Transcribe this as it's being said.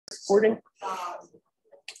recording?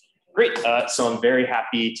 Great. So I'm very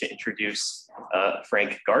happy to introduce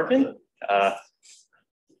Frank Garvan.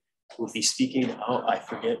 We'll be speaking. Oh, I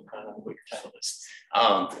forget what your title is.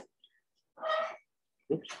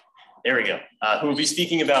 Oops. There we go. Who will be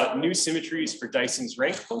speaking about new symmetries for Dyson's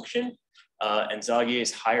rank function and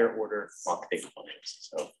Zagier's higher order mock theta functions.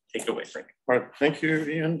 So take it away, Frank. All right. Thank you,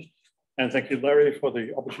 Ian. And thank you, Larry, for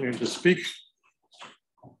the opportunity to speak.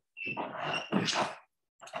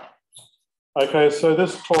 Okay, so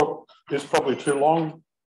this talk is probably too long.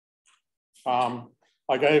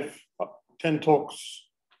 I gave 10 talks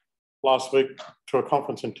last week to a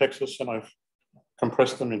conference in Texas, and I've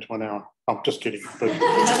compressed them into an hour. I'm just kidding. So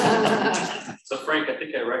Frank, I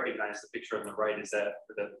think I recognize the picture on the right. Is that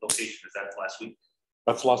the location? Is that last week?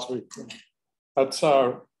 That's last week. That's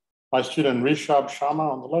my student Rishab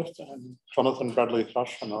Sharma on the left and Jonathan Bradley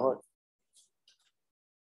Thrush on the right.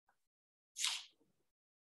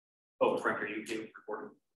 Oh, Frank, are you okay with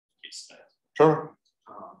recording? Sure.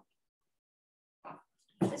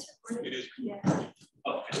 It is. Yeah.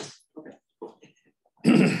 Oh, okay. Cool.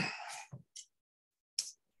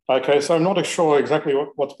 Okay, so I'm not sure exactly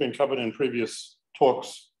what's been covered in previous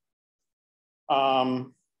talks.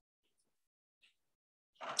 Oh,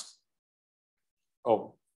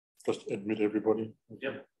 just admit everybody.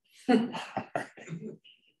 Yep.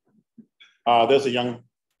 There's a young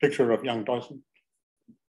picture of young Dyson.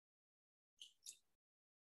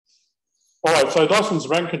 All right, so Dyson's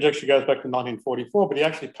rank conjecture goes back to 1944, but he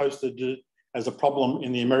actually posted it as a problem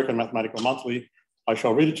in the American Mathematical Monthly. I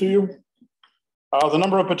shall read it to you. The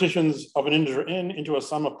number of partitions of an integer n into a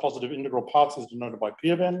sum of positive integral parts is denoted by P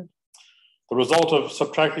of n. The result of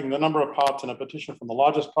subtracting the number of parts in a partition from the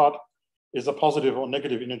largest part is a positive or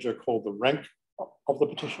negative integer called the rank of the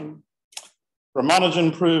partition.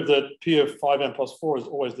 Ramanujan proved that P of 5n plus 4 is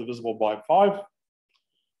always divisible by 5,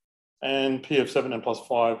 and P of 7n plus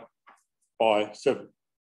 5 by 7.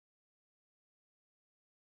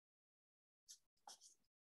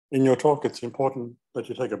 In your talk, it's important that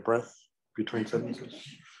you take a breath between sentences.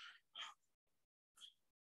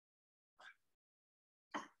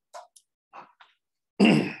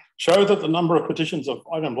 Show that the number of partitions of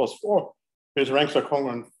 5n plus 4 whose ranks are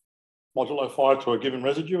congruent modulo 5 to a given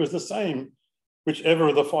residue is the same whichever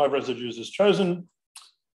of the 5 residues is chosen,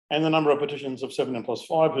 and the number of partitions of 7n plus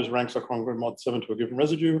 5 whose ranks are congruent mod 7 to a given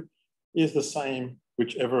residue is the same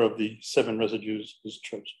whichever of the 7 residues is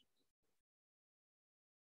chosen.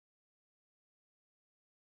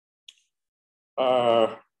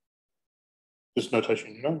 This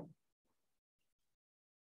notation, you know.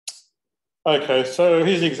 Okay, so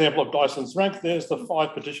here's an example of Dyson's rank. There's the 5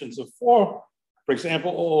 partitions of 4, for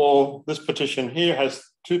example, or this partition here has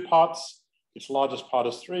 2 parts. Its largest part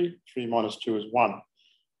is 3, 3 minus 2 is 1.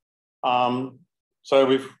 So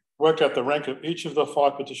we've worked out the rank of each of the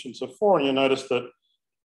 5 partitions of 4, and you notice that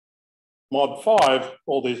mod 5,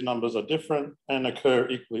 all these numbers are different and occur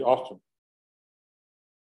equally often.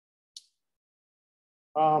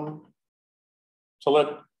 So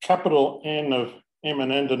let capital N of M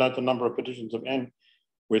and N denote the number of partitions of N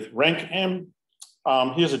with rank M.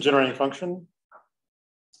 Here's a generating function.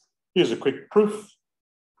 Here's a quick proof.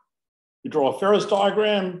 You draw a Ferris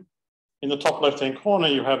diagram. In the top left-hand corner,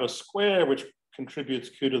 you have a square which contributes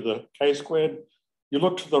Q to the K squared. You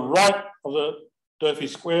look to the right of the Durfee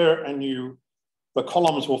square and the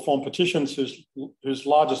columns will form partitions whose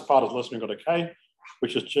largest part is less than equal to K,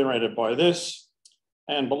 which is generated by this.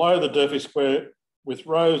 And below the Durfee square with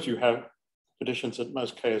rows, you have partitions at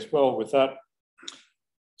most K as well with that.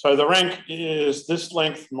 So the rank is this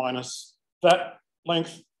length minus that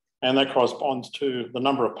length, and that corresponds to the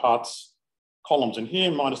number of parts, columns in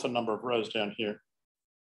here, minus the number of rows down here.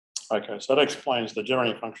 Okay, so that explains the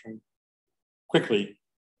generating function quickly,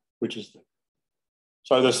 which is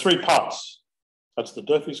so there's 3 parts. That's the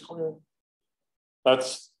Durfee square,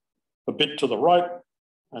 that's the bit to the right,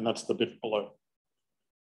 and that's the bit below.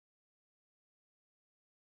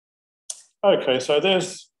 Okay, so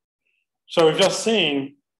we've just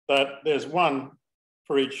seen that there's 1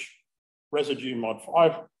 for each residue mod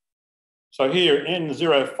 5. So here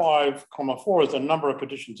N0, 5, 4 is the number of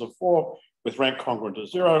partitions of 4 with rank congruent to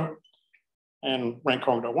 0, and rank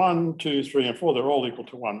congruent to 1, 2, 3, and 4, they're all equal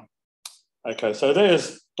to 1. Okay, so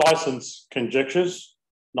there's Dyson's conjectures,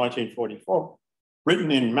 1944, written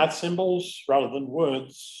in math symbols rather than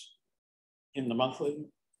words in the monthly.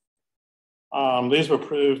 These were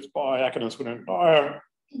proved by academics William Dyer,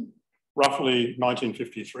 roughly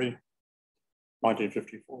 1953,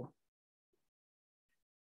 1954.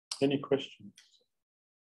 Any questions?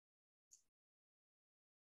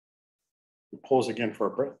 We pause again for a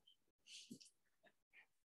breath.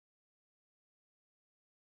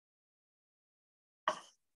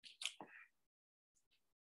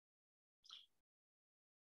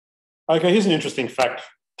 Okay, here's an interesting fact.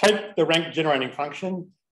 Take the rank generating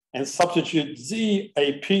function and substitute z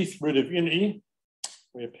a pth root of unity,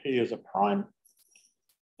 where p is a prime.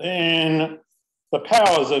 Then the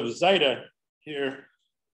powers of zeta here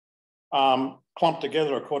clump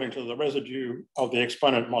together according to the residue of the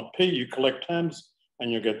exponent mod p. You collect terms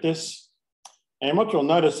and you get this. And what you'll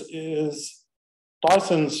notice is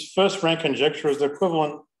Dyson's first rank conjecture is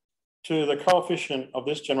equivalent to the coefficient of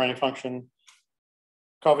this generating function.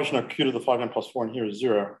 Coefficient of q to the 5n plus 4, and here is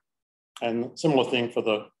 0. And similar thing for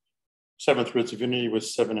the 7th roots of unity with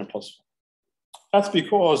 7n plus 4. That's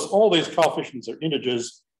because all these coefficients are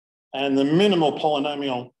integers, and the minimal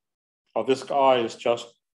polynomial of this guy is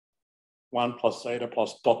just 1 plus zeta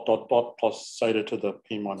plus dot dot dot plus zeta to the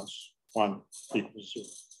p minus 1 equals 0.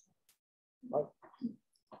 Right?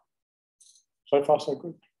 So far, so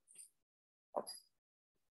good.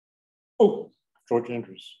 Oh, George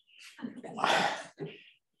Andrews.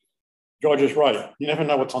 George is right. You never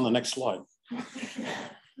know what's on the next slide.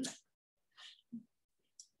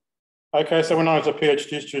 Okay, so when I was a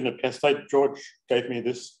PhD student at Penn State, George gave me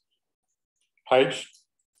this page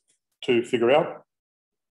to figure out.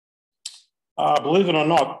 Believe it or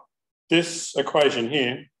not, this equation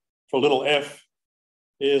here for little f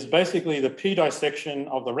is basically the p-dissection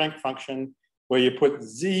of the rank function where you put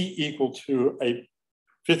z equal to a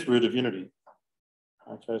 5th root of unity.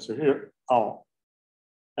 Okay, so here,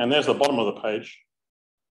 and there's the bottom of the page.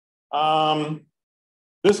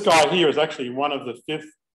 This guy here is actually one of the 5th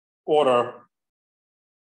order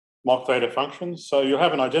mock theta functions. So you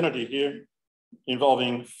have an identity here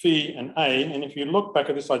involving phi and a. And if you look back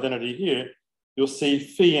at this identity here, you'll see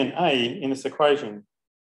phi and a in this equation.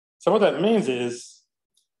 So what that means is,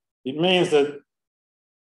 it means that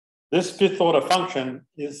this 5th order function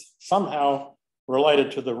is somehow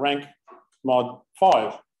related to the rank mod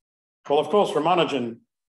 5. Well, of course, Ramanujan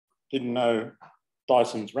didn't know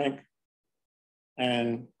Dyson's rank,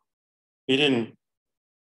 and he didn't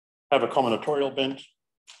have a combinatorial bent.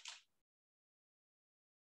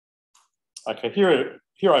 Okay, here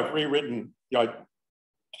I've rewritten the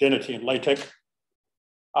identity in LaTeX.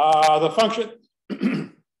 The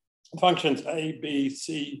functions A, B,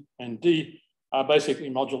 C, and D are basically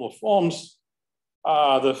modular forms.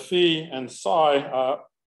 The phi and psi are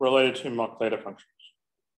related to mock theta functions.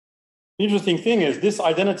 The interesting thing is this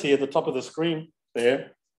identity at the top of the screen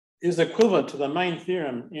there is equivalent to the main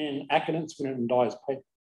theorem in Ackerman, Swinnerton, and Dyer's paper.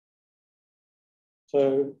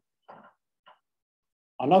 So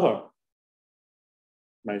another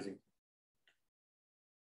amazing.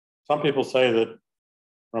 Some people say that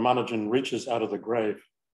Ramanujan reaches out of the grave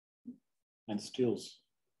and steals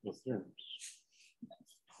the theorems.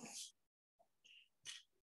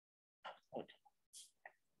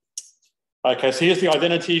 Okay, so here's the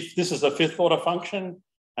identity. This is the 5th order function,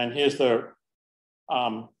 and here's the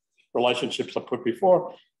relationships I put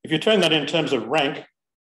before. If you turn that in terms of rank,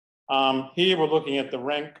 here we're looking at the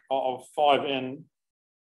rank of 5n,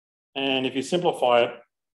 and if you simplify it,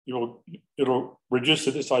 it'll reduce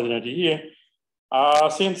to this identity here.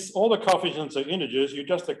 Since all the coefficients are integers, you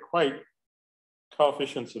just equate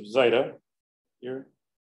coefficients of zeta here.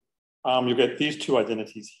 You get these two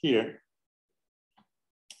identities here.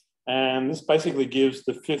 And this basically gives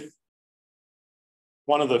the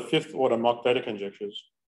one of the 5th order mock theta conjectures.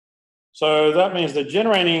 So that means that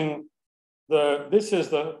generating this is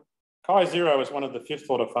the chi0 is one of the 5th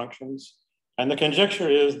order functions. And the conjecture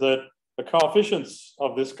is that the coefficients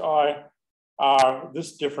of this guy are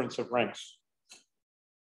this difference of ranks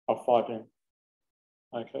of 5n.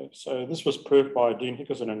 Okay, so this was proved by Dean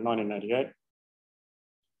Hickerson in 1988.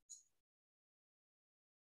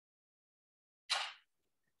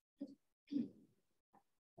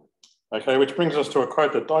 Okay, which brings us to a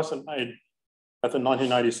quote that Dyson made at the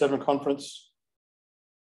 1987 conference.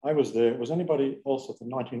 I was there. Was anybody else at the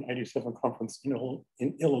 1987 conference in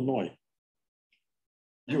Illinois?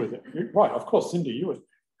 You were there. Right, of course, Cindy, you were there.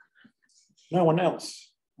 No one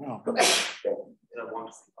else. Wow.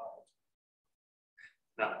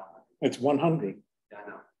 No. It's 100. Yeah, I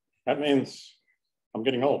know. That means I'm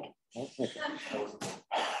getting old. Okay.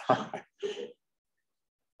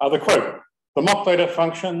 The quote, the mock theta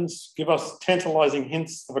functions give us tantalizing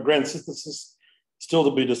hints of a grand synthesis still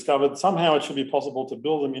to be discovered. Somehow it should be possible to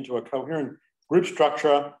build them into a coherent group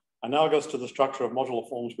structure analogous to the structure of modular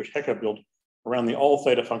forms which Hecker built around the old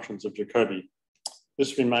theta functions of Jacobi.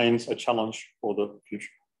 This remains a challenge for the future.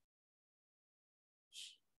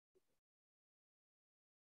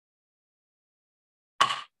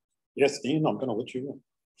 Yes, Dean, I'm going to let you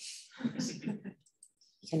in. Does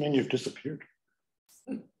that mean you've disappeared?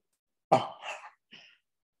 Oh.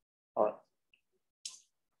 All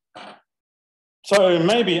right. So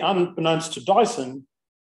maybe unbeknownst to Dyson,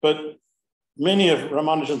 but many of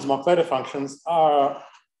Ramanujan's mock theta functions are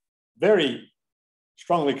very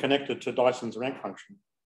strongly connected to Dyson's rank function.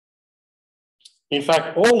 In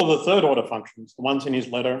fact, all of the third order functions, the ones in his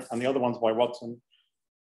letter and the other ones by Watson,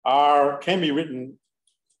 can be written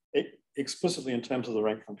explicitly in terms of the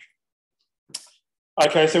rank function.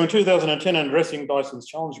 Okay, so in 2010, addressing Dyson's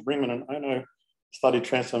challenge, Brinkman and Ono studied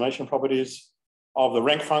transformation properties of the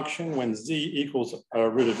rank function when z equals a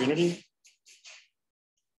root of unity.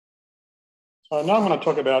 So now I'm going to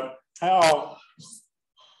talk about how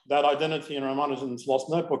that identity in Ramanujan's lost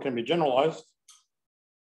notebook can be generalized.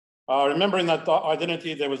 Remember in that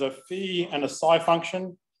identity, there was a phi and a psi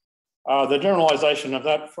function. The generalization of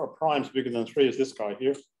that for primes bigger than 3 is this guy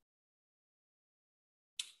here,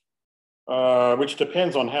 which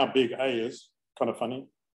depends on how big A is. Kind of funny.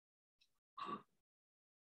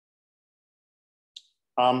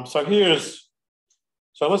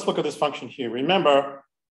 So let's look at this function here. Remember,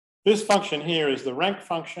 this function here is the rank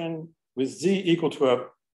function with z equal to a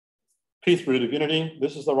pth root of unity.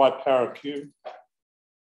 This is the right power of q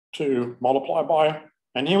to multiply by.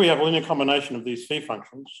 And here we have a linear combination of these phi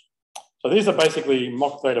functions. So these are basically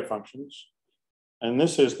mock theta functions. And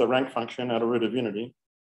this is the rank function at a root of unity.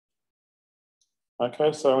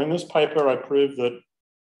 Okay, so in this paper, I proved that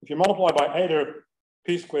if you multiply by eta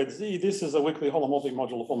p squared z, this is a weakly holomorphic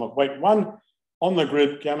modular form of weight 1 on the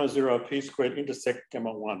group gamma 0 p squared intersect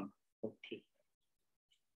gamma 1 of p.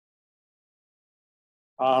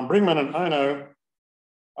 Brinkman and Ono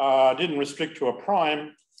didn't restrict to a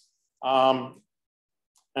prime, and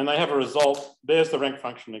they have a result. There's the rank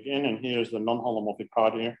function again, and here's the non-holomorphic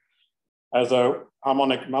part here. As a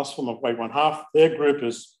harmonic mass form of weight 1/2, their group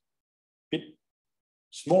is a bit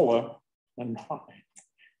smaller than mine.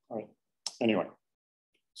 All right. Anyway,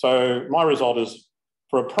 so my result is,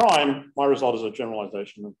 for a prime, my result is a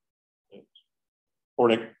generalization of it,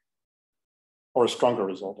 or a stronger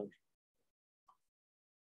result.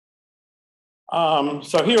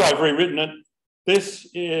 So here I've rewritten it. This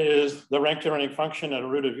is the rank generating function at a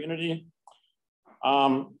root of unity.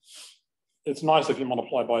 It's nice if you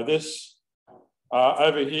multiply by this.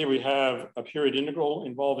 Over here we have a period integral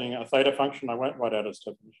involving a theta function. I won't write out its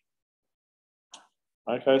definition.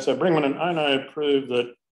 Okay, so Brinkman and Ono proved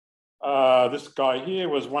that this guy here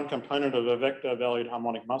was one component of a vector valued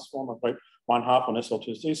harmonic mass form of weight 1/2 on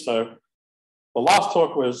SL2Z. So the last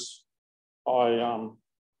talk was by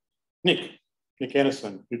Nick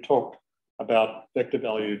Anderson, who talked about vector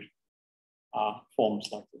valued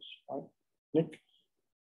forms like this, right? Nick,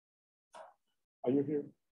 are you here?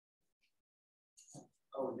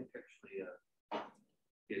 Oh, Nick actually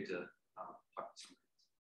had to talk to somebody.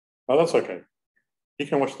 Oh, that's okay. You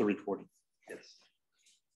can watch the recording. Yes.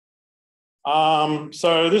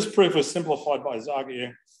 So this proof was simplified by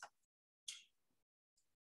Zagier.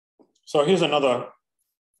 So here's another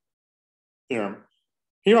theorem.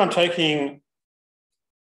 Here I'm taking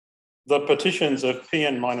the partitions of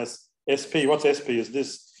Pn minus Sp. What's Sp is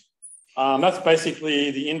this. That's basically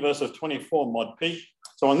the inverse of 24 mod P.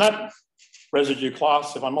 So on that residue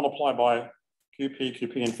class, if I multiply by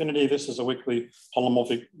QP infinity, this is a weakly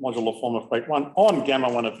holomorphic modular form of weight 1 on gamma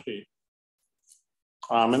 1 of P.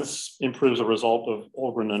 And this improves the result of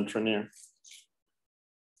Algren and Trenier.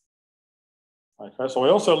 Okay, so we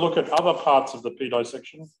also look at other parts of the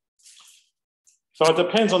p-dissection. So it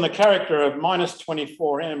depends on the character of minus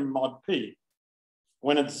 24m mod p.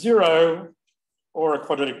 When it's 0 or a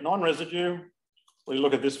quadratic non-residue, we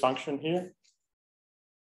look at this function here.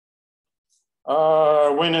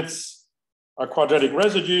 When it's a quadratic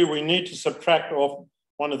residue, we need to subtract off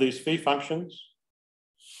one of these phi functions.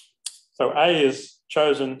 So A is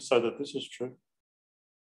chosen so that this is true.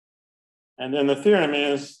 And then the theorem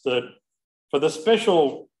is that for the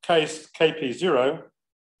special case Kp0,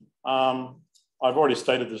 I've already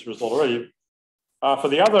stated this result already. For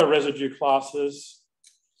the other residue classes,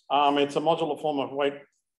 it's a modular form of weight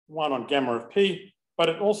 1 on gamma of P, but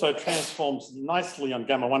it also transforms nicely on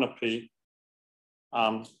gamma 1 of P,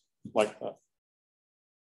 like that.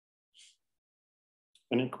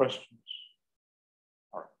 Any questions?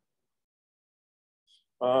 All right.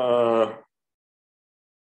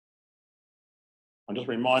 I'm just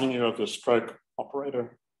reminding you of the stroke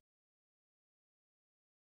operator.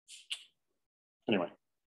 Anyway.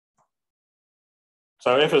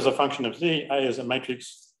 So F is a function of Z, A is a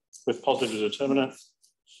matrix with positive determinant.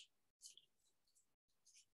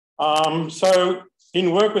 So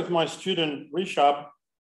in work with my student Resharp,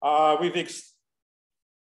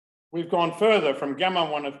 we've gone further from gamma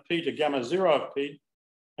 1 of P to gamma 0 of P,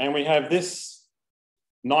 and we have this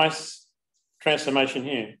nice transformation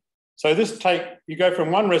here. So you go from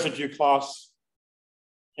one residue class,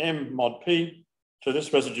 M mod P, to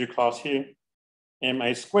this residue class here,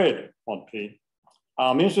 MA squared mod P.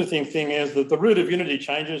 The interesting thing is that the root of unity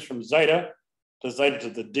changes from zeta to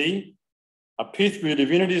the D. A pth root of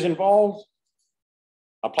unity is involved,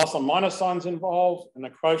 a plus or minus signs involved, and the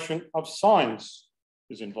quotient of signs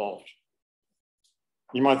is involved.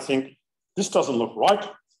 You might think, this doesn't look right.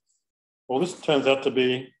 Well, this turns out to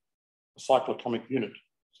be a cyclotomic unit,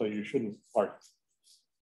 so you shouldn't worry.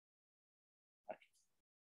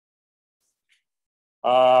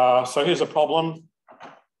 So here's a problem.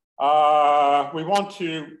 We want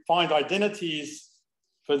to find identities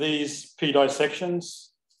for these p-dissections.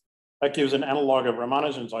 That gives an analog of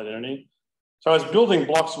Ramanujan's identity. So as building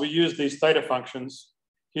blocks, we use these theta functions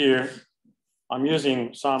here. I'm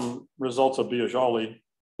using some results of Biaggioli.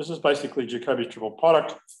 This is basically Jacobi's triple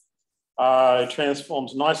product. It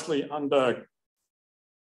transforms nicely under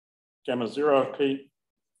gamma 0 of p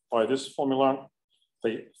by this formula.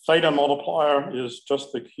 The theta multiplier is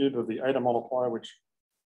just the cube of the eta multiplier, which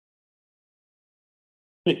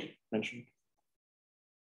Nick mentioned.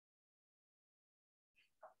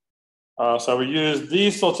 So we use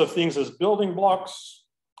these sorts of things as building blocks.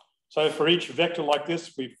 So for each vector like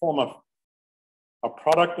this, we form a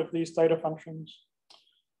product of these theta functions.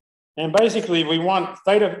 And basically we want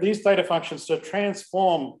these theta functions to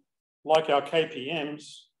transform like our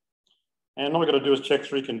KPMs. And all we've got to do is check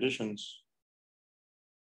three conditions.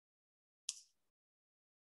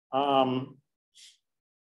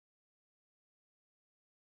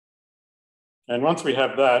 And once we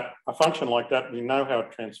have that, a function like that, we know how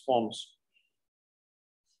it transforms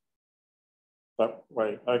that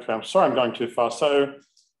way. Okay, I'm sorry I'm going too far. So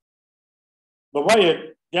the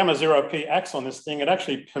way gamma 0 p acts on this thing, it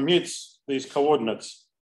actually permutes these coordinates.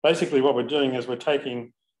 Basically what we're doing is we're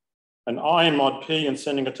taking an I mod p and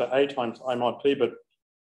sending it to A times I mod p, but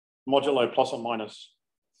modulo plus or minus.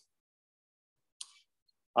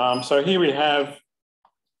 So here we have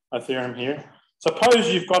a theorem here.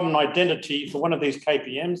 Suppose you've got an identity for one of these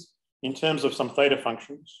KPMs in terms of some theta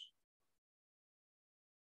functions,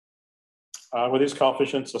 where these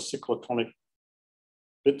coefficients are cyclotonic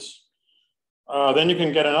bits. Then you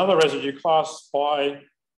can get another residue class by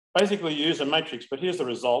basically use a matrix, but here's the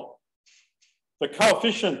result. The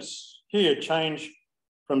coefficients here change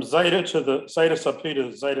from zeta to the zeta sub p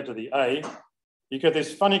to zeta to the a. You get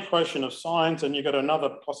this funny quotient of signs and you get another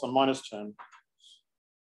plus or minus term.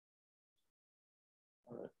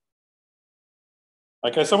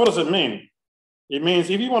 Okay, so what does it mean? It means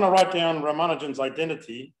if you want to write down Ramanujan's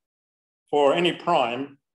identity for any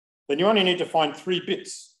prime, then you only need to find 3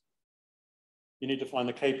 bits. You need to find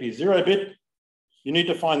the KP0 bit. You need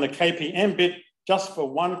to find the KPM bit just for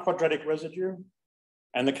one quadratic residue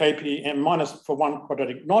and the KPM minus for one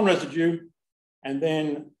quadratic non-residue. And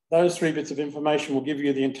then those 3 bits of information will give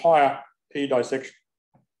you the entire p-dissection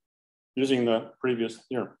using the previous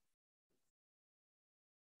theorem.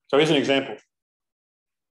 So here's an example.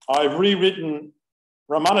 I've rewritten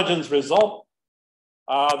Ramanujan's result.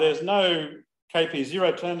 There's no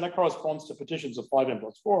KP0 term. That corresponds to partitions of 5n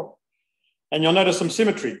plus 4. And you'll notice some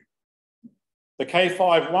symmetry. The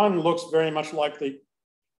K51 looks very much like the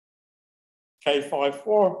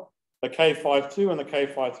K54. The K52 and the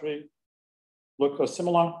K53 look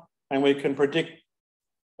similar. And we can predict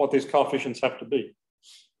what these coefficients have to be.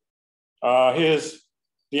 Here's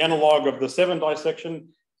the analog of the 7 dissection.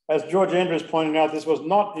 As George Andrews pointed out, this was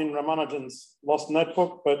not in Ramanujan's lost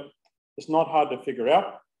notebook, but it's not hard to figure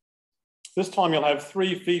out. This time you'll have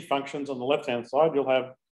 3 phi functions on the left-hand side. You'll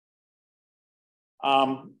have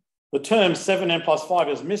the term 7n plus 5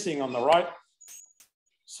 is missing on the right.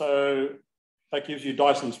 So that gives you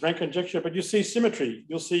Dyson's rank conjecture, but you see symmetry.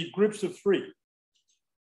 You'll see groups of 3.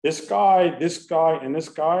 This guy, and this guy,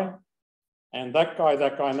 and that guy,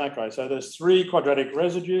 and that guy. So there's 3 quadratic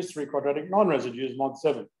residues, 3 quadratic non-residues, mod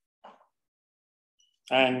 7.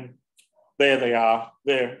 And there they are,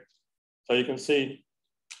 there. So you can see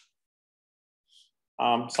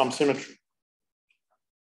some symmetry.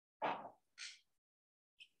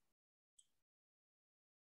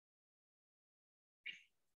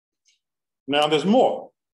 Now there's more.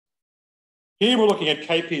 Here we're looking at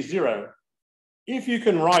KP0. If you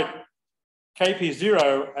can write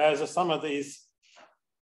KP0 as a sum of these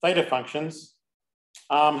theta functions,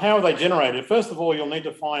 how are they generated? First of all, you'll need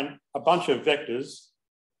to find a bunch of vectors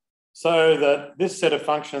so that this set of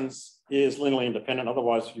functions is linearly independent.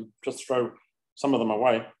 Otherwise, you just throw some of them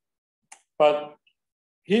away. But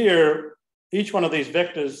here, each one of these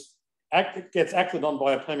vectors gets acted on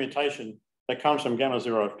by a permutation that comes from gamma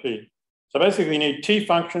 0 of p. So basically, you need t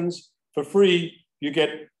functions for free you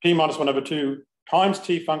get p minus 1 over 2 times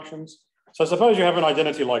t functions. So suppose you have an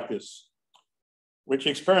identity like this, which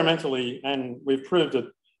experimentally, and we've proved it,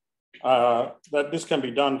 that this can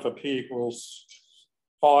be done for p equals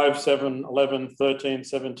 5, 7, 11, 13,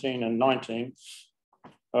 17, and 19.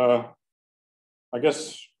 I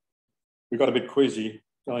guess we got a bit queasy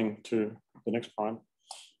going to the next prime.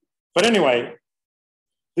 But anyway,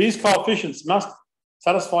 these coefficients must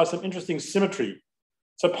satisfy some interesting symmetry.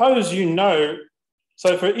 Suppose you know,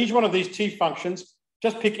 so for each one of these t functions,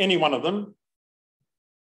 just pick any one of them.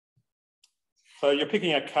 So you're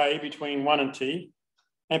picking a k between 1 and t,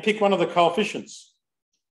 and pick one of the coefficients.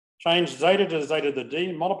 Change zeta to zeta to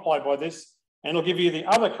d, multiply by this, and it'll give you the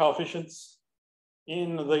other coefficients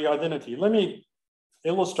in the identity. Let me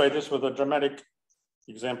illustrate this with a dramatic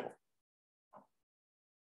example.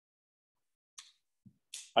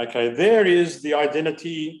 Okay, there is the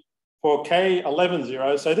identity for K11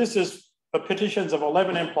 0. So this is for partitions of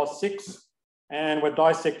 11n plus 6, and we're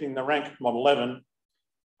dissecting the rank mod 11.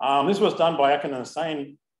 This was done by Akin and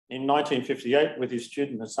Hussain in 1958 with his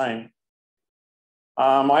student Hussain.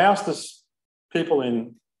 I asked this people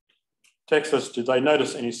in Texas, did they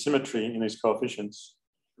notice any symmetry in these coefficients?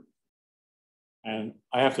 And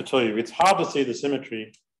I have to tell you, it's hard to see the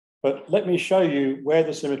symmetry, but let me show you where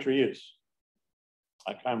the symmetry is.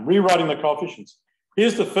 Okay, I'm rewriting the coefficients.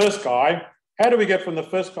 Here's the first guy. How do we get from the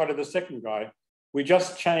first guy to the second guy? We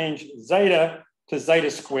just change zeta to zeta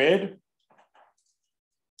squared.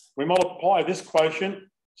 We multiply this quotient,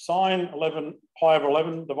 sine 11 pi over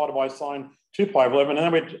 11 divided by sine 2 pi over 11,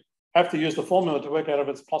 and then we have to use the formula to work out if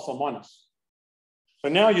it's plus or minus. So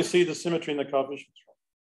now you see the symmetry in the coefficients.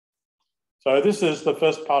 So this is the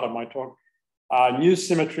first part of my talk, new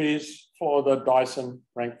symmetries for the Dyson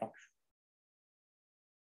rank function.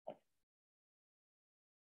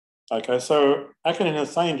 Okay, so Akin and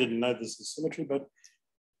Hussain didn't know this is symmetry, but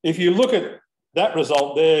if you look at that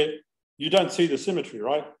result there, you don't see the symmetry,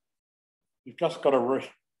 right? You've just got to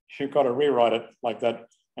rewrite it like that,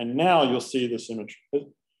 and now you'll see the symmetry.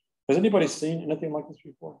 Has anybody seen anything like this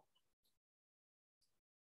before?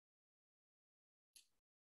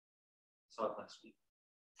 Saw it last week.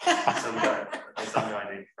 Some guy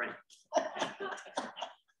named Frank.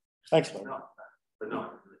 Thanks, man. No, but no.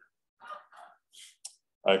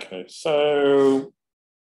 Okay, so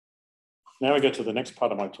now we get to the next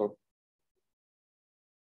part of my talk.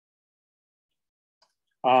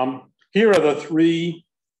 Here are the three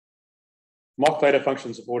mock theta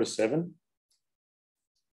functions of order 7,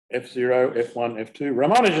 F0, F1, F2.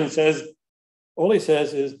 Ramanujan says, all he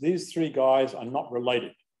says is these three guys are not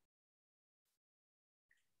related.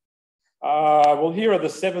 Well, here are the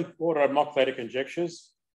 7th order mock theta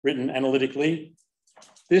conjectures written analytically.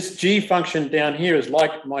 This G function down here is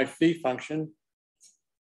like my phi function.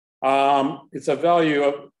 It's a value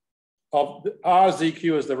of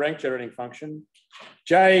RZQ as the rank generating function.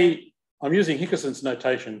 J, I'm using Hickerson's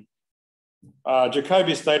notation.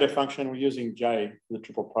 Jacobi's theta function, we're using J, the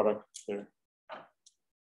triple product there.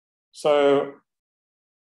 So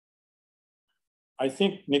I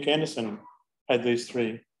think Nick Anderson had these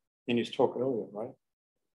three in his talk earlier, right?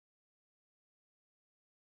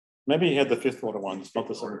 Maybe he had the 5th order ones, not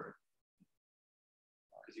the 7th.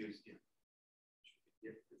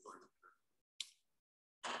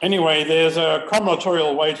 Anyway, there's a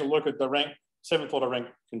combinatorial way to look at the rank, 7th order rank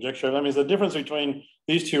conjecture. That means the difference between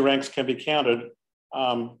these two ranks can be counted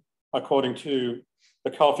according to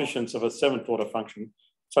the coefficients of a 7th order function.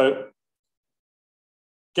 So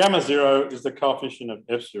gamma 0 is the coefficient of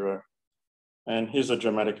F0. And here's a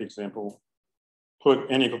dramatic example.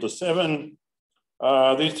 Put n equal to 7.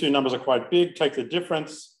 These two numbers are quite big. Take the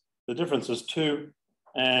difference. The difference is 2.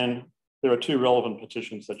 And there are 2 relevant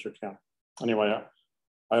partitions that you count. Anyway,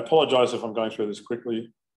 I apologize if I'm going through this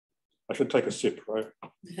quickly. I should take a sip, right?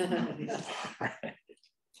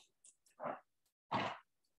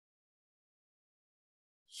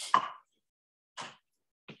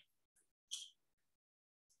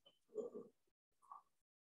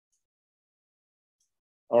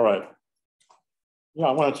 All right. Yeah,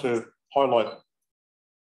 I wanted to highlight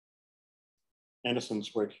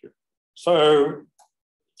Anderson's work here. So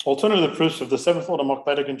alternative proofs of the 7th order mock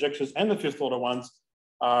theta conjectures and the 5th order ones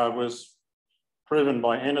was proven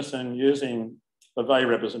by Anderson using the Weil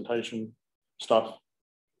representation stuff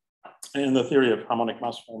and the theory of harmonic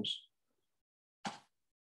mass forms.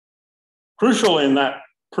 Crucial in that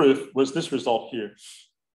proof was this result here.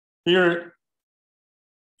 Here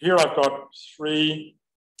I've got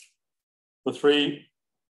the three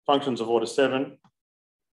functions of order 7.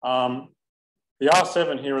 The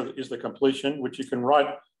R7 here is the completion, which you can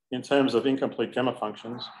write in terms of incomplete gamma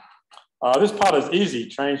functions. This part is easy,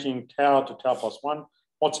 changing tau to tau plus 1.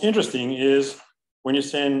 What's interesting is when you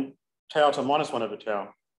send tau to minus 1 over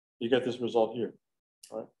tau, you get this result here,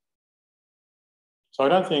 right? So I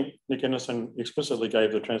don't think Hickerson explicitly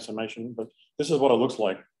gave the transformation, but this is what it looks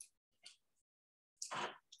like.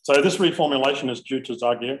 So this reformulation is due to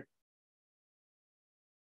Zagier.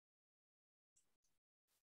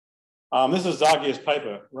 This is Zagier's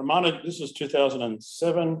paper. This is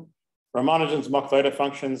 2007. Ramanujan's mock theta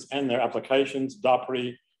functions and their applications,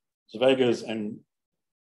 Dapri, Zweigers, and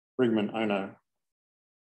Brigman Ono.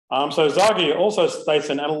 So Zagier also states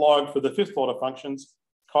an analog for the fifth order functions,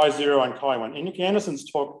 chi0 and chi1. In Nicky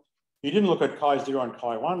Anderson's talk, he didn't look at chi0 and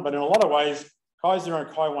chi1, but in a lot of ways, chi0 and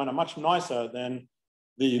chi1 are much nicer than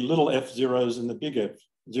the little f0s and the big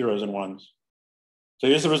f0s and 1s. So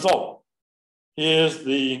here's the result. Here's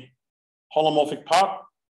the holomorphic part.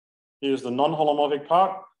 Here's the non-holomorphic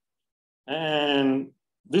part. And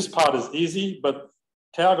this part is easy, but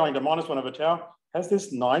tau going to minus 1 over tau has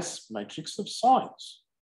this nice matrix of signs.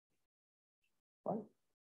 Right?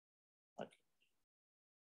 Okay.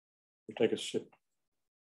 We'll take a sip.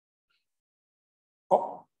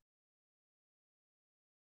 Oh.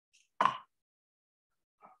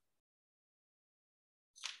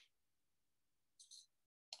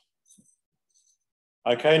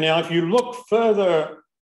 Okay, now if you look further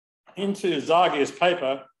into Zagier's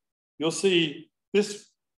paper, you'll see this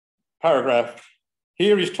paragraph.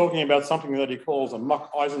 Here he's talking about something that he calls a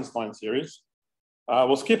Mach-Eisenstein series.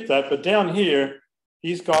 We'll skip that, but down here,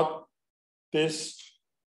 he's got this.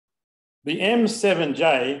 The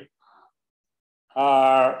M7J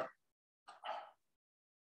are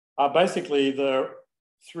basically the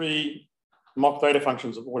three Mach theta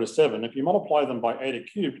functions of order 7. If you multiply them by eta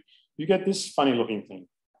cubed, you get this funny looking thing.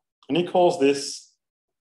 And he calls this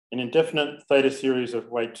an indefinite theta series of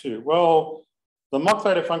weight 2. Well, the Mach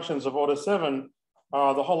theta functions of order 7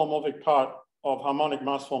 are the holomorphic part of harmonic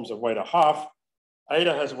mass forms of weight 1/2.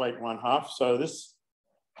 Eta has weight 1/2. So this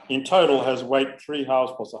in total has weight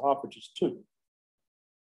 3/2 plus 1/2, which is 2.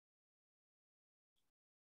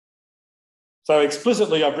 So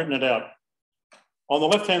explicitly, I've written it out. On the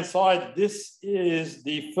left-hand side, this is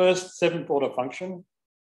the first 7th order function.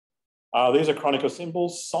 These are Kronecker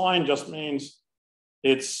symbols. Sign just means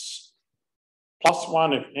it's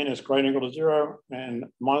 +1 if n is greater than or equal to 0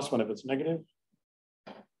 and -1 if it's negative.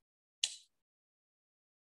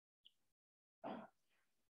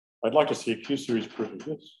 I'd like to see a Q-series proof of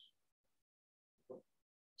this.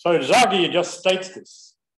 So Zagier just states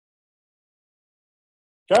this.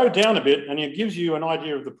 Go down a bit and it gives you an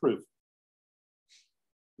idea of the proof.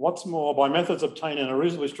 What's more, by methods obtained in a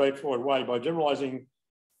reasonably straightforward way, by generalizing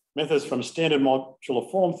methods from standard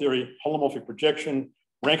modular form theory, holomorphic projection,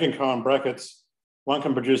 Rankine-Cohen brackets, one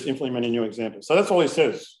can produce infinitely many new examples. So that's all he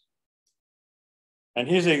says. And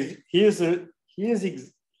here is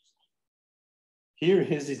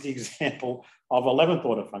his example of 11th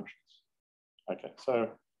order functions. Okay,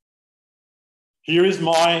 so here is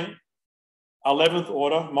my 11th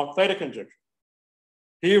order Mach theta conjecture.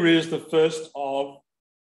 Here is the first of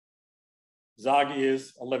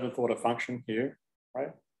Zagier's 11th order function here,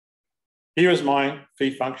 right? Here is my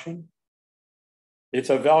phi function. It's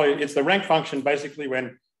a value, it's the rank function basically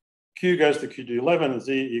when Q goes to Q11 and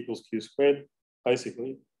Z equals Q squared,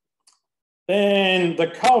 basically. Then the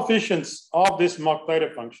coefficients of this Mach theta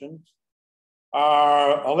function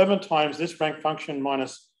are 11 times this rank function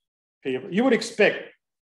minus P. You would expect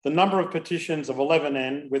the number of partitions of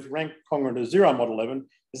 11n with rank congruent to 0 mod 11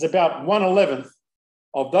 is about 1/11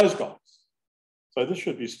 of those guys. So this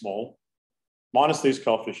should be small, minus these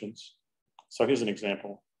coefficients. So here's an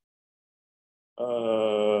example.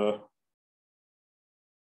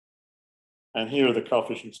 And here are the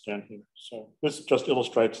coefficients down here. So this just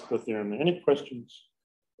illustrates the theorem. Any questions?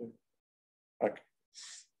 Okay.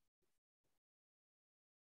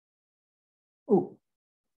 Ooh.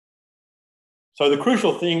 So the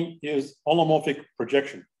crucial thing is holomorphic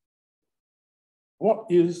projection. What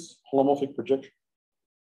is holomorphic projection?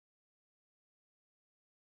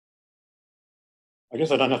 I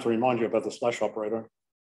guess I don't have to remind you about the slash operator.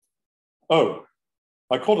 Oh,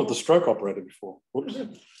 I called it the stroke operator before. Whoops.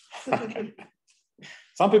 Okay.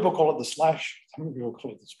 Some people call it the slash, some people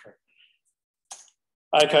call it the stroke.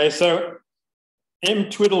 Okay, so M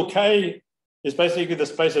twiddle K is basically the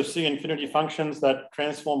space of C infinity functions that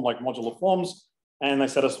transform like modular forms, and they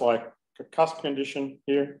satisfy a cusp condition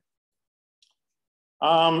here.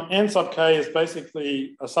 N sub K is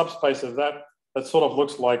basically a subspace of that sort of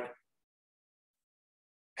looks like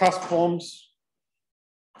cusp forms.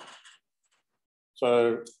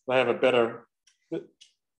 So they have a better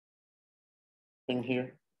thing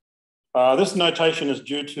here. This notation is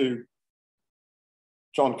due to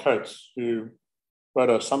John Coates, who wrote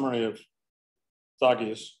a summary of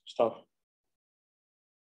Zagier's stuff.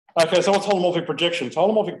 Okay, so what's holomorphic projection? So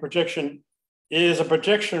holomorphic projection is a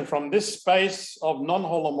projection from this space of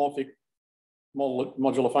non-holomorphic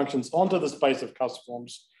modular functions onto the space of cusp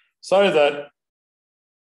forms so that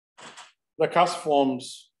the cusp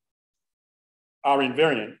forms are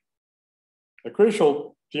invariant. The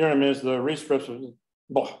crucial theorem is the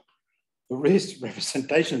Riesz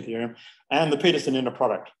representation theorem and the Peterson inner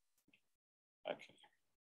product. Okay.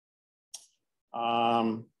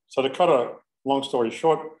 So to cut a long story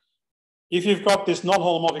short, if you've got this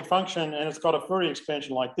non-holomorphic function and it's got a Fourier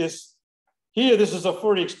expansion like this, here this is a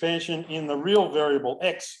Fourier expansion in the real variable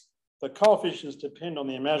x. The coefficients depend on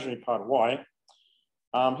the imaginary part y.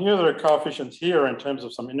 Here there are coefficients here in terms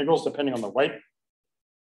of some integrals depending on the weight.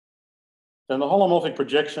 Then the holomorphic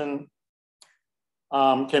projection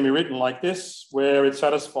can be written like this, where it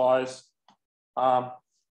satisfies the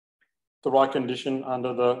right condition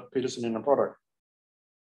under the Peterson inner product.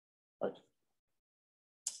 Right.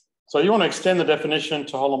 So you want to extend the definition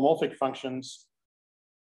to holomorphic functions.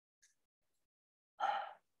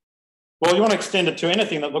 Well, you want to extend it to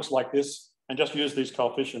anything that looks like this and just use these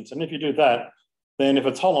coefficients. And if you do that, then if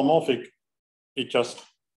it's holomorphic, it just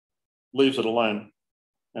leaves it alone.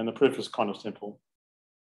 And the proof is kind of simple.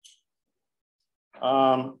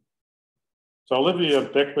 So Olivia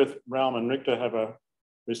Beckwith, Raum, and Richter have a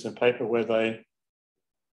recent paper where they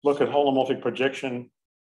look at holomorphic projection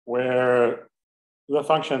where the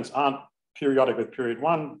functions aren't periodic with period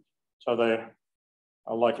 1, so they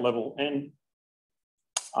are like level n.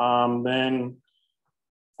 Then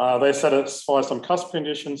they satisfy some cusp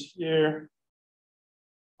conditions here.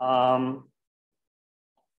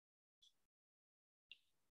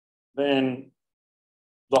 Then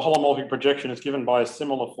the holomorphic projection is given by a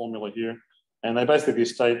similar formula here. And they basically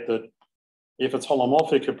state that if it's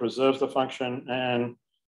holomorphic, it preserves the function. And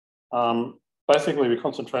basically, we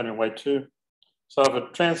concentrate on weight 2. So if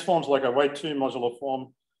it transforms like a weight 2 modular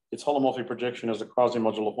form, its holomorphic projection is a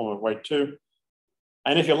quasi-modular form of weight 2.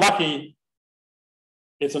 And if you're lucky,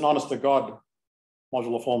 it's an honest to God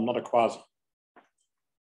modular form, not a quasi.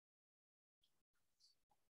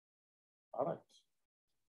 All right.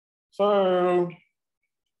 So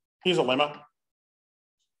here's a lemma.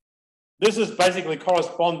 This is basically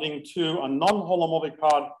corresponding to a non-holomorphic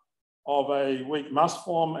part of a weak mass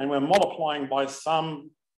form, and we're multiplying by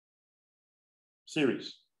some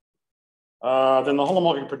series. Then the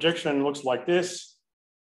holomorphic projection looks like this,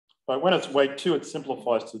 but when it's weight 2, it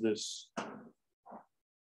simplifies to this.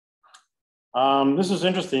 This is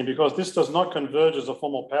interesting because this does not converge as a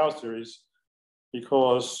formal power series,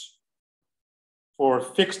 because for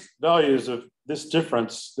fixed values of this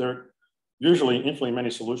difference, there are usually infinitely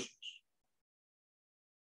many solutions.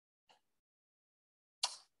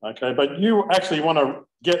 Okay, but you actually want to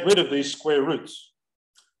get rid of these square roots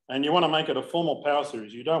and you want to make it a formal power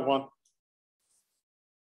series. You don't want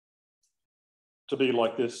to be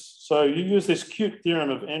like this. So you use this cute theorem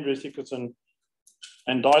of Andrews, Hickerson,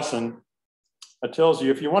 and Dyson. It tells you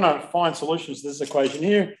if you want to find solutions to this equation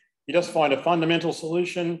here, you just find a fundamental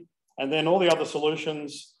solution, and then all the other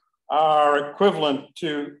solutions are equivalent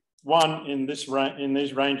to 1 in these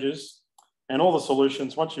ranges. And all the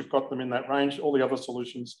solutions, once you've got them in that range, all the other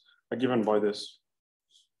solutions are given by this.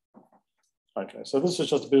 Okay, so this is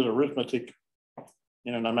just a bit of arithmetic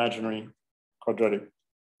in an imaginary quadratic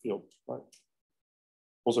field, right?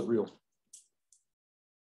 Was it real?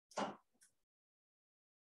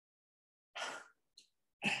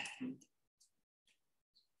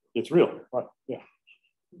 It's real, right? Yeah.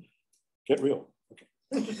 Get real. Okay.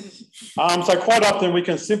 So quite often we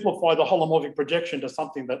can simplify the holomorphic projection to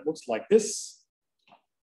something that looks like this.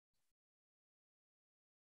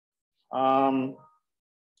 So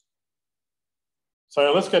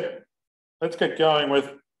let's get going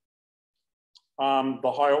with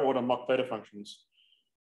the higher order Mach theta functions.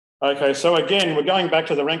 Okay, so again, we're going back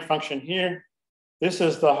to the rank function here. This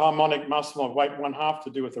is the harmonic mass form of weight 1/2 to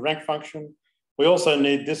do with the rank function. We also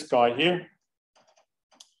need this guy here.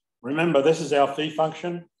 Remember, this is our phi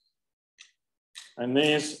function. And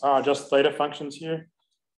these are just theta functions here.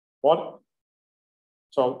 What?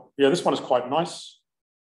 So yeah, this one is quite nice.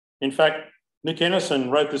 In fact, Nick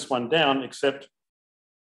Anderson wrote this one down, except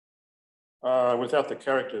without the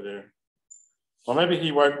character there. Well, maybe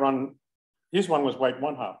he won't run, his one was weight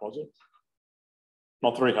 1/2, was it?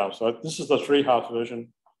 Not 3/2. So this is the 3/2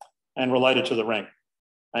 version and related to the rank.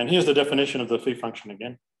 And here's the definition of the phi function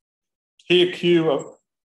again. Here, Q,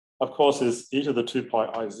 of course, is e to the 2 pi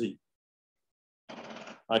I z.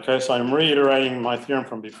 Okay, so I'm reiterating my theorem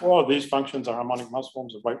from before. These functions are harmonic mass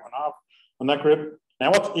forms of weight 1/2 on that grid.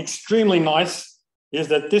 Now, what's extremely nice is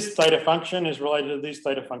that this theta function is related to these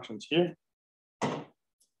theta functions here.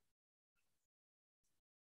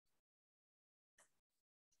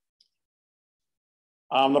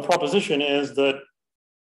 The proposition is that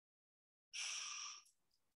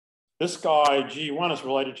this guy G1 is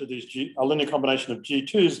related to these a linear combination of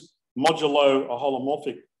G2s modulo a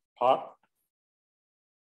holomorphic part.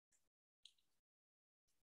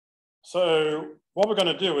 So what we're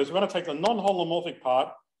going to do is we're going to take the non-holomorphic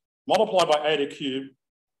part, multiply by eta cubed,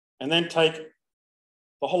 and then take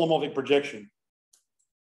the holomorphic projection.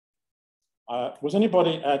 Was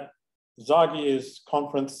anybody at Zagier's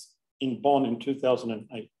conference in Bonn in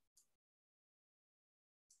 2008?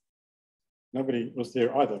 Nobody was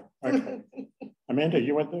there either. Okay. Amanda,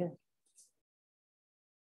 you went there?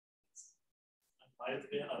 Right.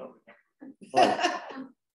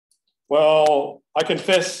 Well, I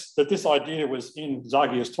confess that this idea was in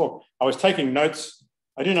Zagier's talk. I was taking notes.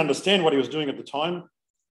 I didn't understand what he was doing at the time,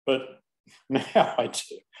 but now I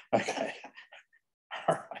do. Okay.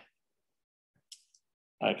 All right.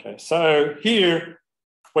 Okay, so here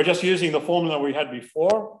we're just using the formula we had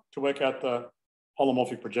before to work out the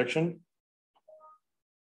holomorphic projection.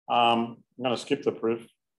 I'm going to skip the proof.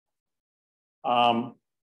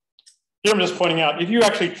 Here I'm just pointing out, if you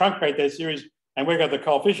actually truncate their series and work out the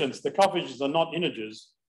coefficients are not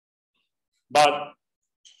integers. But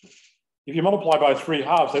if you multiply by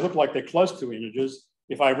 3/2, they look like they're close to integers.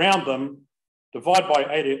 If I round them, divide by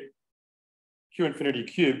eta q infinity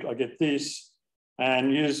cubed, I get this,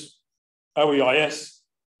 and use OEIS,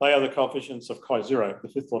 they are the coefficients of chi0, the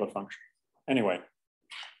fifth order function. Anyway.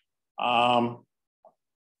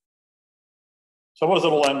 So what does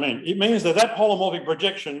all that mean? It means that that holomorphic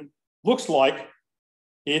projection looks like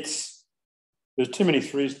there's too many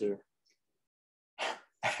threes there.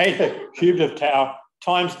 Eta cubed of tau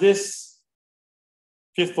times this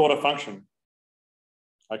fifth order function.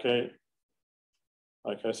 Okay.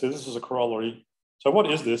 Okay, so this is a corollary. So what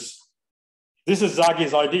is this? This is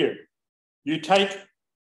Zagier's idea. You take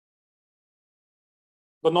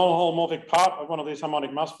the non-holomorphic part of one of these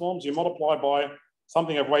harmonic mass forms, you multiply by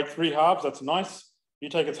something of weight 3/2, that's nice. You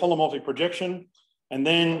take its holomorphic projection, and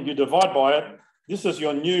then you divide by it. This is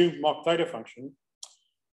your new mock theta function.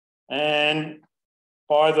 And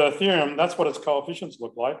by the theorem, that's what its coefficients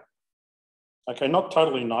look like. Okay, not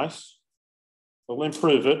totally nice. We'll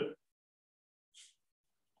improve it.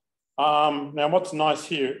 Now, what's nice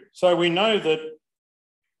here? So we know that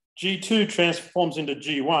G2 transforms into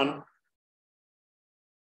G1.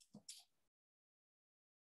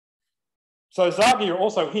 So Zagier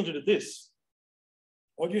also hinted at this.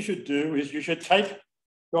 What you should do is you should take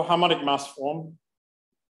your harmonic mass form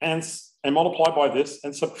and multiply by this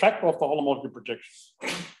and subtract off the holomorphic projection.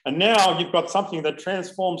 And now you've got something that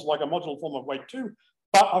transforms like a modular form of weight 2,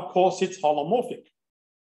 but of course it's holomorphic.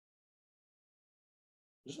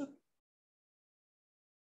 Is it?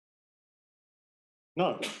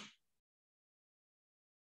 No.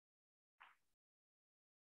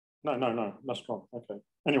 No, that's wrong. Okay.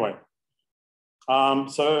 Anyway.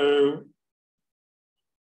 So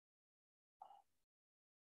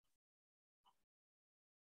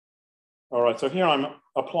all right, so here I'm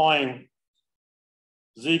applying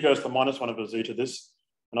z goes to -1 over z to this,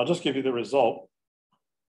 and I'll just give you the result.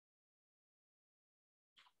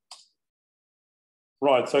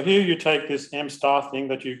 Right, so here you take this m star thing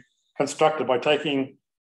that you constructed by taking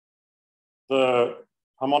the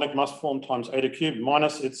harmonic mass form times eta cubed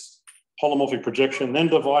minus its holomorphic projection, then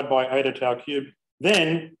divide by eta tau cubed,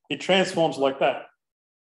 then it transforms like that.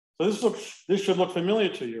 So this should look familiar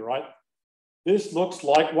to you, right? This looks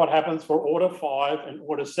like what happens for order 5 and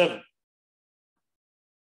order 7.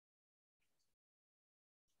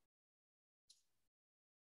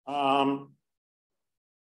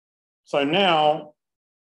 So now,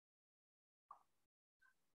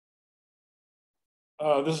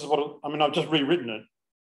 this is what, I've just rewritten it.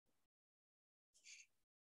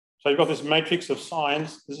 So you've got this matrix of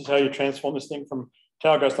signs. This is how you transform this thing from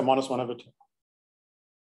tau goes to -1 over 2.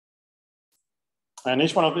 And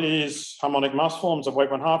each one of these harmonic mass forms of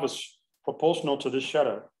weight 1/2 is proportional to this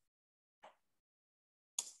shadow.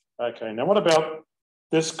 Okay, now what about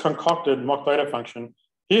this concocted mock theta function?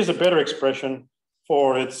 Here's a better expression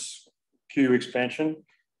for its Q expansion.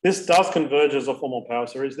 This does converge as a formal power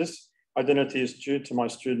series. This identity is due to my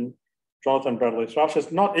student, Jonathan Bradley Thrush.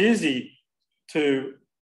 It's not easy to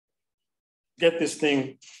get this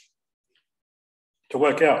thing to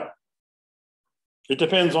work out. It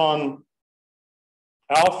depends on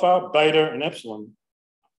alpha, beta, and epsilon.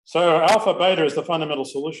 So alpha beta is the fundamental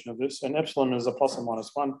solution of this, and epsilon is a plus or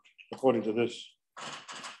minus 1 according to this.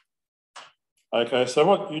 Okay, so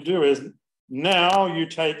what you do is now you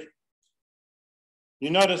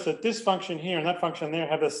notice that this function here and that function there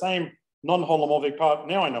have the same non-holomorphic part.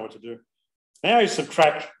 Now I know what to do. Now you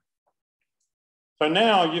subtract. So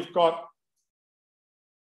now you've got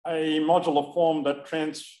a modular form that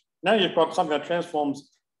now you've got something that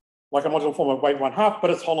transforms like a modular form of weight 1/2, but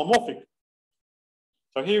it's holomorphic.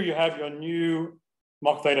 So here you have your new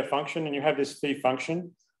mock theta function and you have this phi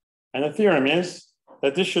function. And the theorem is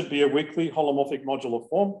that this should be a weakly holomorphic modular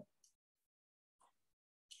form.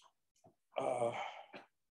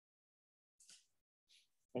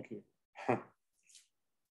 Thank you.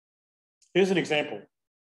 Here's an example.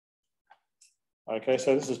 Okay,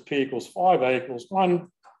 so this is p equals 5, a equals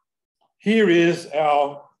 1. Here is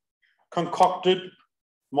our concocted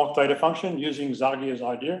mock theta function using Zagier's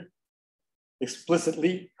idea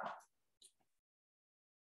explicitly.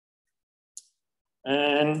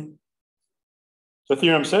 And the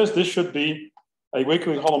theorem says this should be a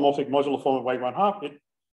weakly holomorphic modular form of weight 1/2. It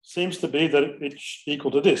seems to be that it's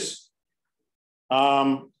equal to this.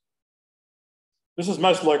 This is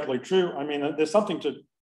most likely true. I mean, there's something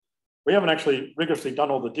we haven't actually rigorously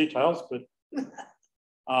done all the details, but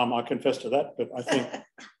I confess to that, but I think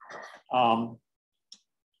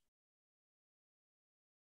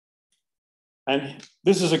and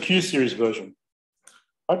this is a Q-series version.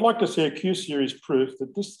 I'd like to see a Q-series proof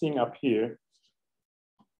that this thing up here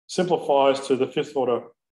simplifies to the 5th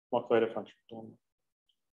order mock theta function.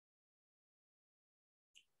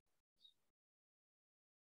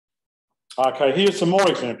 Okay, here's some more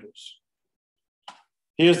examples.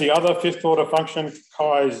 Here's the other 5th order function,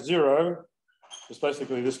 chi0. It's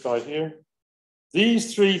basically this guy here.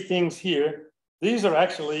 These three things here, these are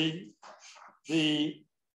actually the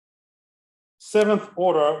 7th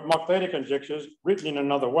order mock theta conjectures written in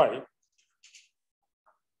another way.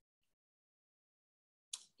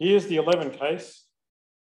 Here's the 11 case.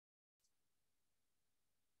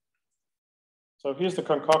 So here's the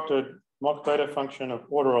concocted mock theta function of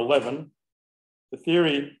order 11. The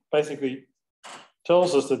theory basically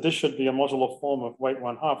tells us that this should be a modular form of weight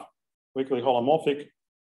 1/2, weakly holomorphic,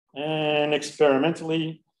 and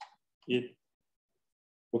experimentally it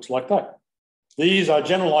looks like that. These are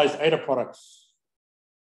generalized eta products.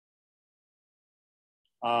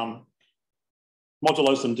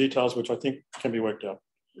 Modulo some details which I think can be worked out.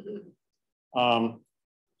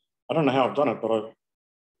 I don't know how I've done it, but I've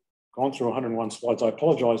gone through 101 slides. I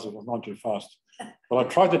apologize if I'm not too fast, but I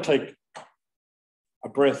tried to take a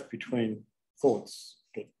breath between thoughts.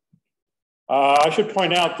 But, I should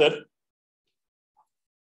point out that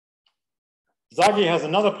Zagier has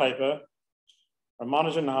another paper,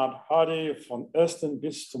 Ramanujan Hardy von Ersten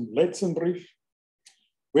bis zum letzten Brief,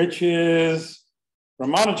 which is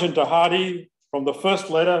Ramanujan to Hardy from the first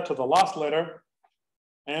letter to the last letter.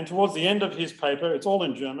 And towards the end of his paper, it's all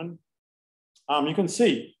in German. You can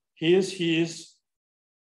see here's his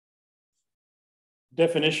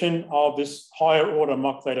definition of this higher order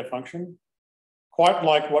mock theta function, quite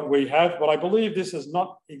like what we have, but I believe this is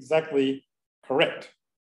not exactly correct.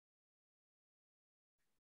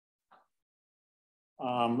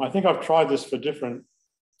 I think I've tried this for different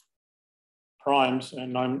primes,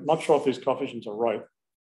 and I'm not sure if these coefficients are right.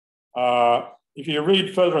 If you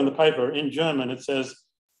read further in the paper, in German, it says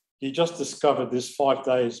he just discovered this 5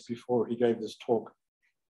 days before he gave this talk.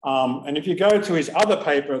 And if you go to his other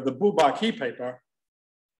paper, the Bourbaki paper,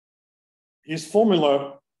 his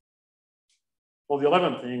formula for the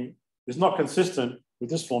 11th thing is not consistent with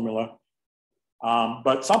this formula,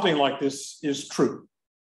 but something like this is true.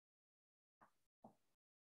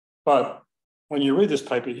 But when you read this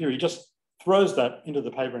paper here, he just throws that into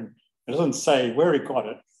the paper and it doesn't say where he got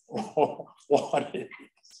it or what it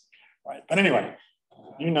is. Right? But anyway,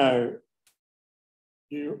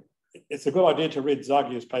 it's a good idea to read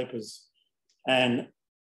Zagier's papers, and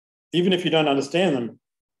even if you don't understand them,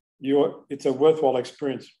 it's a worthwhile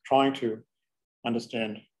experience trying to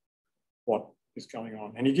understand what is going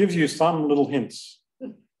on. And he gives you some little hints.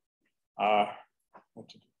 What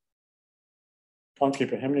to do.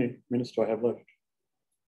 Timekeeper, how many minutes do I have left?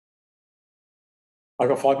 I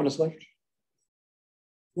got 5 minutes left.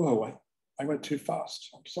 Whoa, I went too fast.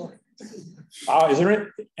 I'm sorry. Is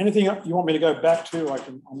there anything you want me to go back to?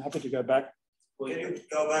 I'm happy to go back. Can you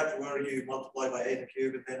go back to where you multiply by 8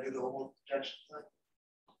 cubed and then do the whole projection thing?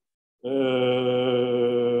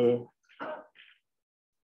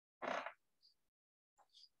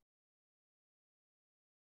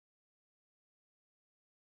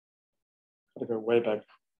 Gotta go way back,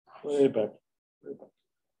 way back, way back.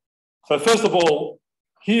 So first of all,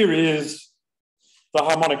 here is the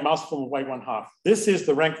harmonic mass form of weight 1/2. This is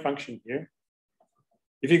the rank function here.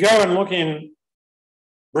 If you go and look in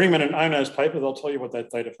Breeman and Ono's paper, they'll tell you what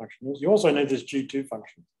that theta function is. You also need this G2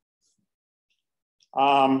 function.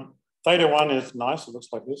 Theta 1 is nice, it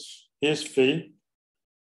looks like this. Here's phi.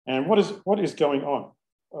 And what is going on?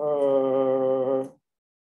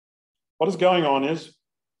 What is going on is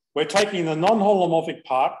we're taking the non-holomorphic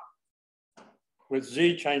part with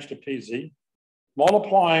z changed to pz,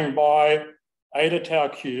 multiplying by eta tau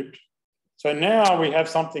cubed. So now we have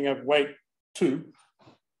something of weight 2.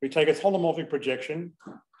 We take its holomorphic projection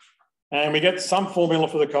and we get some formula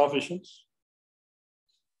for the coefficients.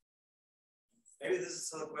 Maybe this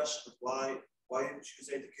is a question of why you choose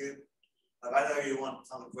eta cube. Like I know you want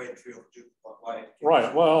something weight 3 over 2, but why?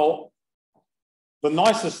 Right, well, the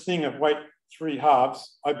nicest thing of weight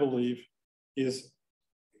 3/2, I believe, is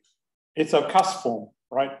it's a cusp form,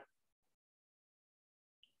 right?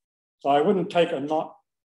 So I wouldn't take a not.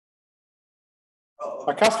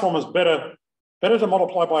 A cusp form is better to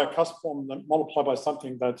multiply by a cusp form than multiply by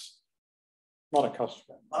something that's not a cusp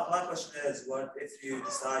form. My question is, what if you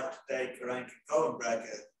decide to take a rank and Cohen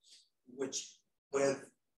bracket, which with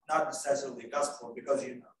not necessarily a cusp form, because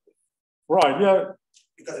you know. Right, yeah.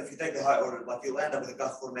 Because if you take the high order, like you'll end up with a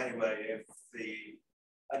cusp form anyway if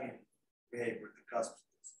behave with the cusp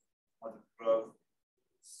on the growth.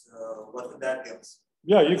 So what would that give us?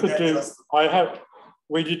 Yeah, you could do,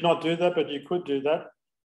 we did not do that, but you could do that.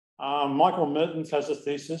 Michael Mertens has a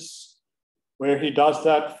thesis where he does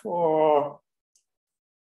that for,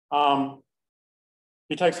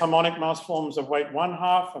 he takes harmonic mass forms of weight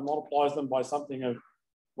 1/2 and multiplies them by something of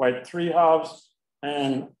weight 3/2,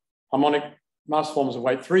 and harmonic mass forms of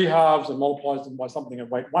weight 3/2 and multiplies them by something of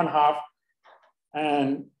weight 1/2,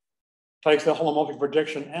 and takes the holomorphic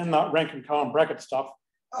projection and that rank and Cohen bracket stuff,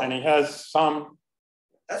 and he has some.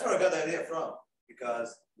 That's where I got the idea from,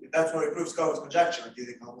 because that's where he proves Cohen's conjecture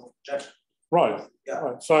using holomorphic projection. Right. Yeah.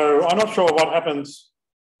 Right. So I'm not sure what happens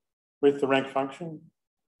with the rank function.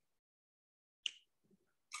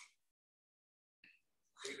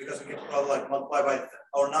 Because we can probably like multiply by,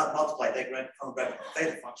 or not multiply, take rank Cohen bracket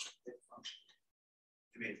theta function.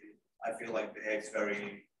 To me, I feel like it behaves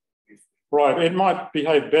very. Right, it might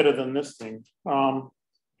behave better than this thing.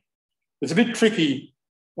 It's a bit tricky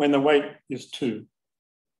when the weight is 2.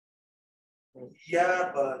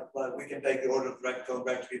 Yeah, but we can take the order of the rank Cohen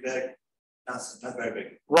bracket to be big. That's not very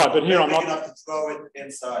big. Right, but here I'm not. Enough to throw it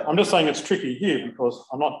inside. I'm just saying it's tricky here because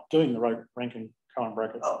I'm not doing the rank and Cohen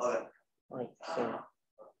bracket. Oh, okay. Right. So.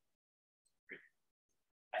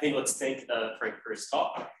 I think let's thank Frank for his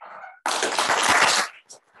talk.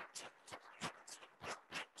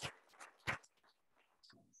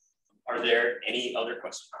 Are there any other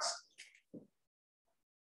questions?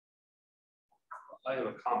 I have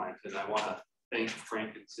a comment, and I want to thank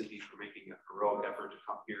Frank and Cindy for making a heroic effort to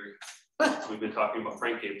come here. We've been talking about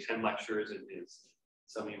Frank gave 10 lectures, and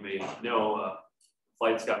some of you may know,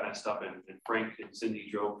 flights got messed up, and Frank and Cindy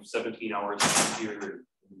drove 17 hours here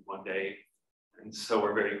in one day. And so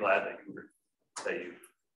we're very glad that you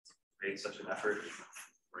made such an effort and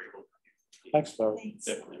were able to. Thanks, Larry.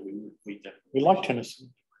 Definitely, we definitely. We like Tennessee.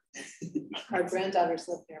 Our granddaughters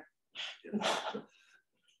live there.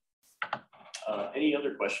 Any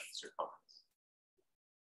other questions or comments?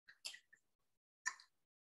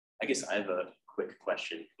 I guess I have a quick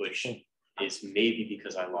question, which is maybe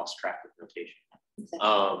because I lost track of notation.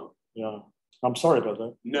 Yeah, I'm sorry about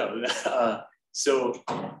that. No, so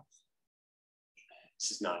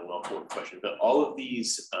this is not a well-formed question, but all of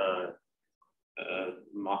these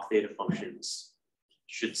Mach theta functions,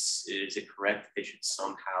 is it correct that they should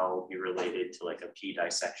somehow be related to like a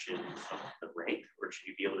p-dissection of the rank, or should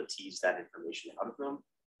you be able to tease that information out of them,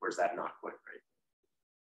 or is that not quite right?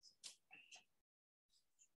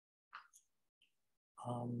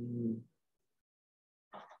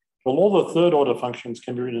 Well, all the third order functions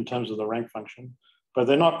can be written in terms of the rank function, but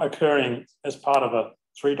they're not occurring as part of a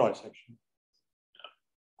 3 dissection.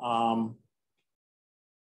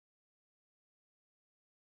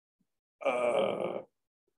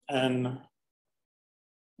 And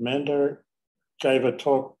Mander gave a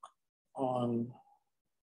talk on,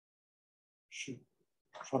 shoot,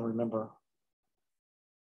 I'm trying to remember.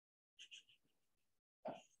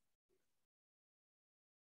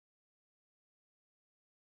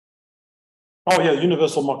 Oh yeah,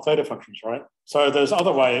 universal Mach theta functions, right? So there's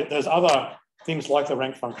other things like the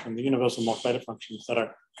rank function, the universal Mach theta functions that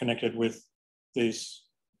are connected with these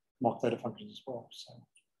Mach theta functions as well. So,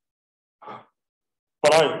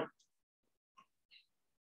 but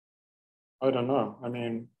I don't know. I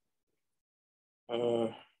mean,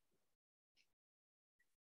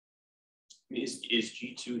 Is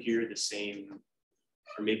G2 here the same,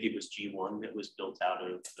 or maybe it was G1 that was built out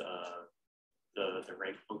of the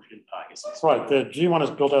rank function? I guess it's right. The G1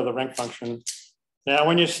 is built out of the rank function. Now,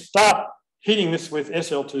 when you start hitting this with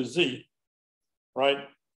SL2Z, right,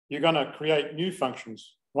 you're going to create new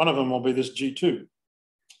functions. One of them will be this G2.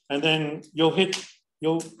 And then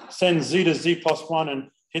you'll send Z to Z plus 1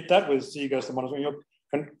 and hit that with Z goes to minus 1.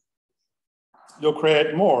 You'll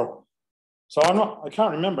create more. So I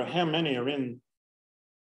can't remember how many are in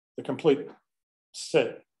the complete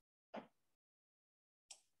set.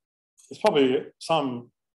 It's probably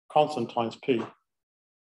some constant times P.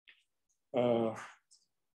 But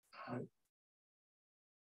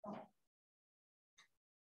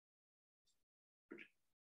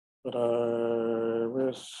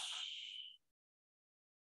where's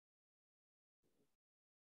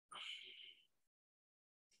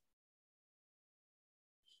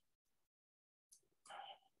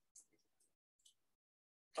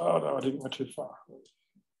oh no, I didn't go too far.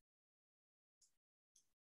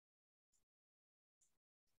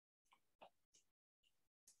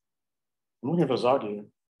 I'm looking for Zagier.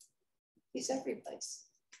 He's every place.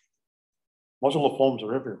 Modular forms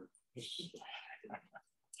are everywhere.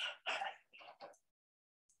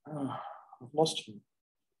 I've lost him.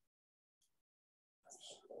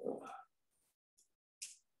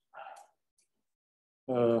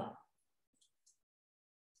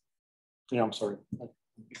 Yeah, I'm sorry.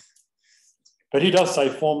 But he does say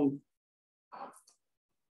form.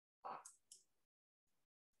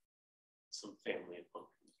 some family of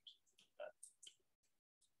functions.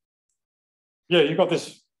 Yeah, you've got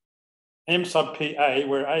this M sub PA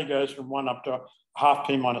where A goes from 1 up to half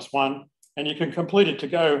P minus 1, and you can complete it to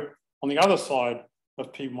go on the other side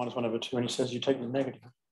of P minus 1 over 2, and he says you take the negative.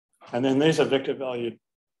 And then these are vector valued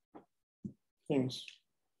things.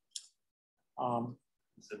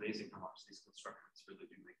 It's amazing how much these constructions really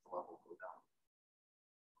do make the level go down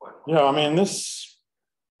quite a lot. Yeah, I mean,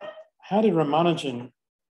 how did Ramanujan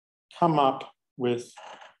come up with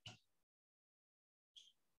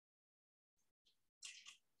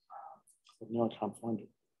no, I can't find it.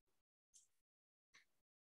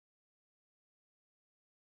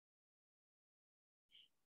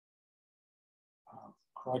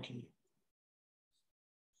 Crikey.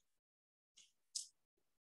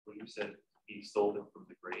 When you said he stole them from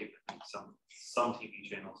the grave, I think some TV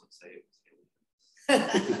channels would say it was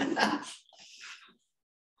aliens.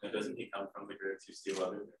 Now, doesn't he come from the grave to steal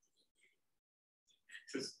other?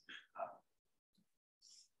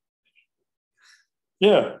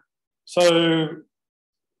 Yeah. So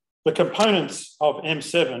the components of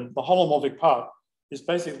M7, the holomorphic part, is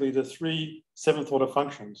basically the 3 7th order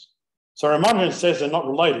functions. So Ramanujan says they're not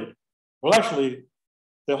related. Well, actually,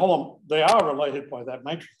 they are related by that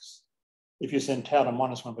matrix if you send tau to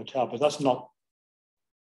minus 1 by tau, but that's not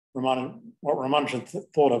what Ramanujan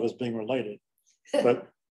thought of as being related. But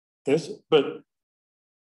I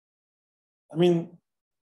mean,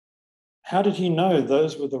 how did he know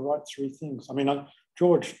those were the right 3 things? I mean,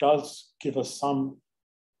 George does give us some,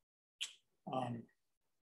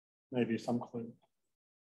 maybe some clue.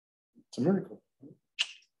 It's a miracle.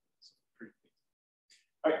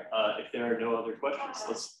 All right, if there are no other questions,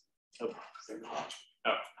 let's,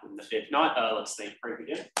 if not, let's thank Frank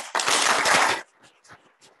again.